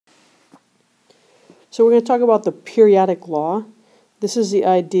So we're going to talk about the periodic law. This is the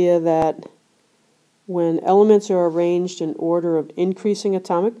idea that when elements are arranged in order of increasing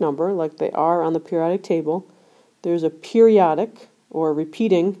atomic number, like they are on the periodic table, there's a periodic, or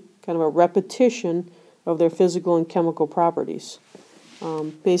repeating, kind of a repetition of their physical and chemical properties.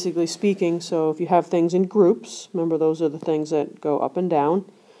 Basically speaking, so if you have things in groups, remember those are the things that go up and down,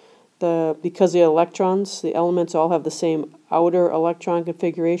 because the electrons, the elements all have the same outer electron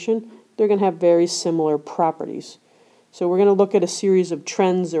configuration, they're going to have very similar properties. So we're going to look at a series of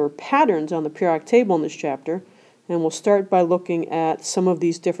trends or patterns on the periodic table in this chapter, and we'll start by looking at some of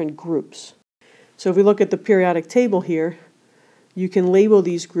these different groups. So if we look at the periodic table here, you can label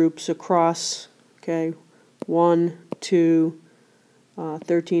these groups across, 1, 2,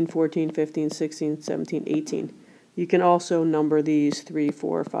 13, 14, 15, 16, 17, 18. You can also number these 3,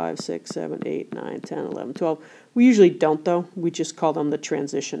 4, 5, 6, 7, 8, 9, 10, 11, 12. We usually don't though, we just call them the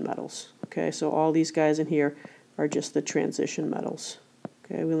transition metals. So all these guys in here are just the transition metals.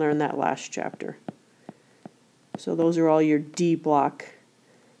 We learned that last chapter. So those are all your D block,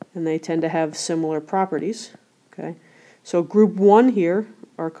 and they tend to have similar properties. So group 1 here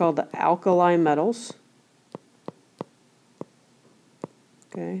are called the alkaline metals.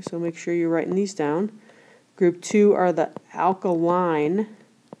 So make sure you're writing these down. Group 2 are the alkaline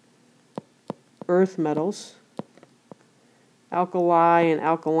earth metals. Alkali and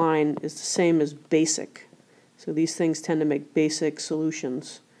alkaline is the same as basic. So these things tend to make basic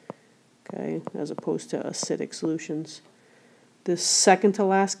solutions, as opposed to acidic solutions. The second to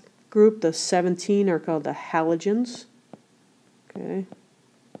last group, the 17, are called the halogens. And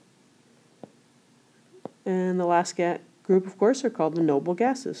the last group, of course, are called the noble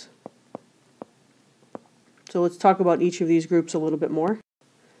gases. So let's talk about each of these groups a little bit more.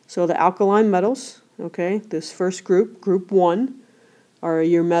 So the alkaline metals, this first group, group 1, are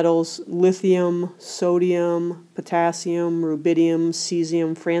your metals lithium, sodium, potassium, rubidium,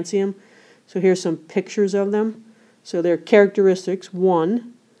 cesium, francium. So here's some pictures of them. So their characteristics: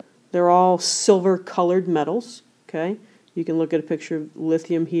 1, they're all silver-colored metals. You can look at a picture of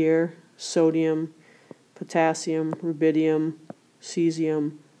lithium here, sodium, potassium, rubidium,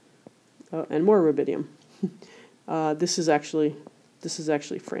 cesium, and more rubidium. This is actually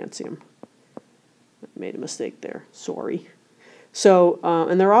francium. I made a mistake there. Sorry. So,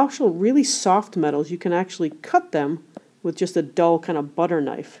 and they're also really soft metals. You can actually cut them with just a dull kind of butter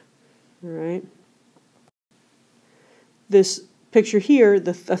knife. This picture here,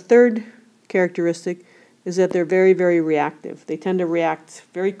 the third characteristic is that they're very, very reactive. They tend to react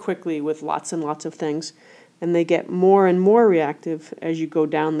very quickly with lots and lots of things, and they get more and more reactive as you go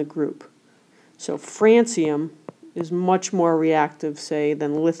down the group. So francium is much more reactive, say,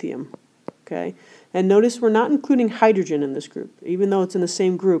 than lithium. And notice we're not including hydrogen in this group. Even though it's in the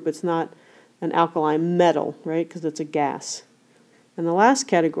same group, it's not an alkaline metal, because it's a gas. And the last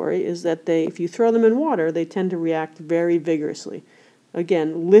category is that if you throw them in water, they tend to react very vigorously.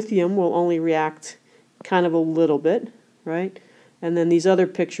 Again, lithium will only react kind of a little bit, And then these other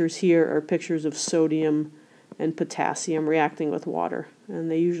pictures here are pictures of sodium and potassium reacting with water. And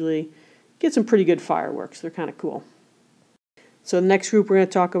they usually get some pretty good fireworks. They're kind of cool. So the next group we're going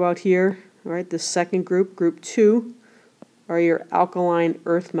to talk about here, the second group, group 2, are your alkaline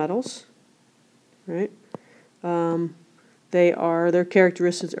earth metals. Their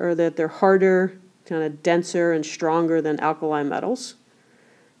characteristics are that they're harder, kind of denser and stronger than alkaline metals.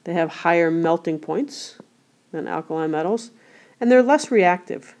 They have higher melting points than alkaline metals, and they're less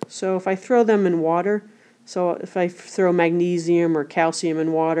reactive. So if I throw them in water, so if I throw magnesium or calcium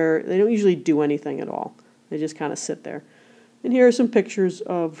in water, they don't usually do anything at all. They just kind of sit there. And here are some pictures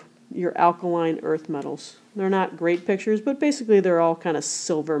of your alkaline earth metals. They're not great pictures, but basically they're all kind of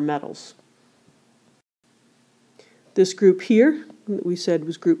silver metals. This group here, we said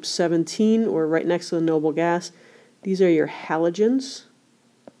was group 17, or right next to the noble gas. These are your halogens.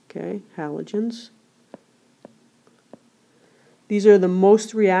 Halogens. These are the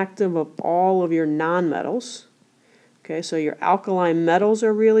most reactive of all of your nonmetals. So your alkaline metals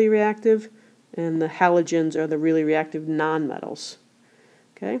are really reactive, and the halogens are the really reactive nonmetals.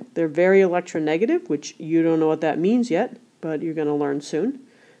 They're very electronegative, which you don't know what that means yet, but you're going to learn soon.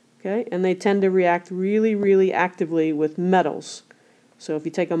 And they tend to react really, really actively with metals. So if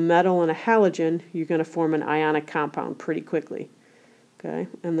you take a metal and a halogen, you're going to form an ionic compound pretty quickly.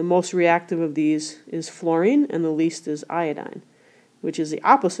 And the most reactive of these is fluorine, and the least is iodine, which is the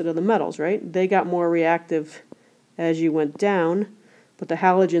opposite of the metals, They got more reactive as you went down, but the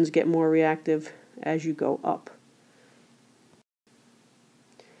halogens get more reactive as you go up.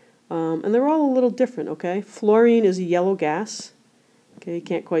 And they're all a little different, Fluorine is a yellow gas. You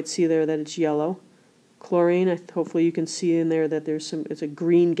can't quite see there that it's yellow. Chlorine, hopefully you can see in there that it's a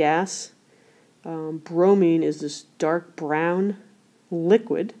green gas. Bromine is this dark brown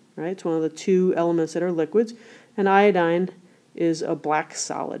liquid, right? It's one of the two elements that are liquids. And iodine is a black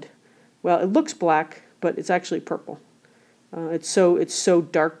solid. Well, it looks black, but it's actually purple. It's so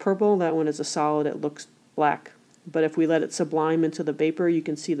dark purple that when it's a solid it looks black. But if we let it sublime into the vapor, you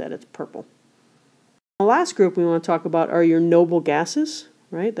can see that it's purple. The last group we want to talk about are your noble gases,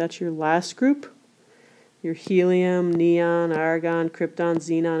 right? That's your last group. Your helium, neon, argon, krypton,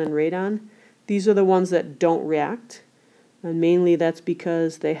 xenon, and radon. These are the ones that don't react. And mainly that's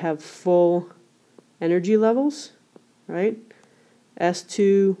because they have full energy levels, right?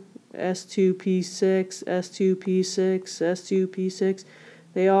 S2, S2P6, S2P6, S2P6.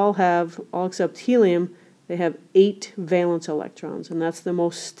 They all except helium, they have 8 valence electrons, and that's the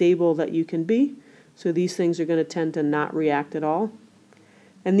most stable that you can be. So these things are going to tend to not react at all.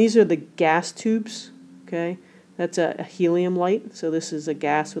 And these are the gas tubes, okay? That's a helium light, so this is a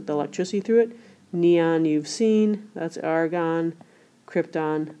gas with electricity through it. Neon you've seen, that's argon,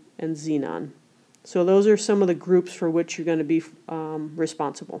 krypton, and xenon. So those are some of the groups for which you're going to be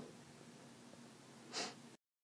responsible.